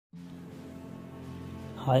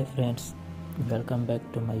Hi friends, welcome back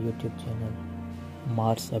to my YouTube channel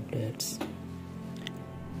Mars Updates.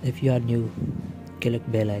 If you are new, click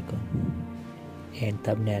bell icon and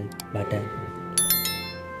thumbnail button.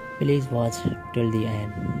 Please watch till the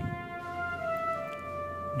end.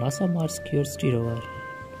 NASA Mars Curiosity Rover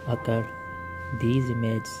occurred these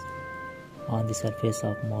images on the surface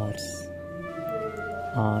of Mars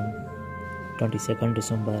on 22nd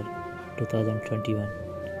December 2021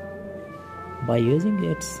 by using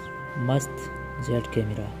its Must jet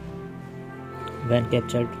camera. When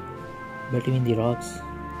captured between the rocks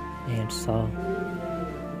and saw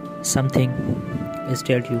something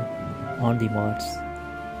statue on the Mars.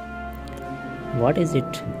 What is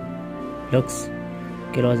it? Looks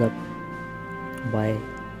close up. By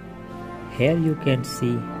here you can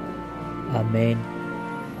see a man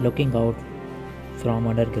looking out from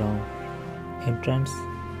underground entrance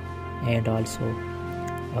and also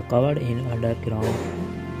a covered in underground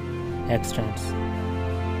extents.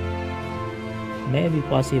 May be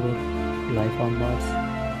possible life on Mars.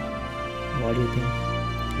 What do you think?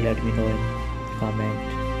 Let me know in comment.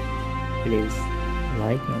 Please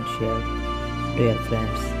like and share to your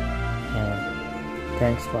friends, and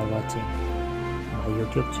thanks for watching my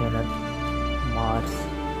YouTube channel Mars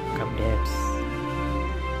Updates.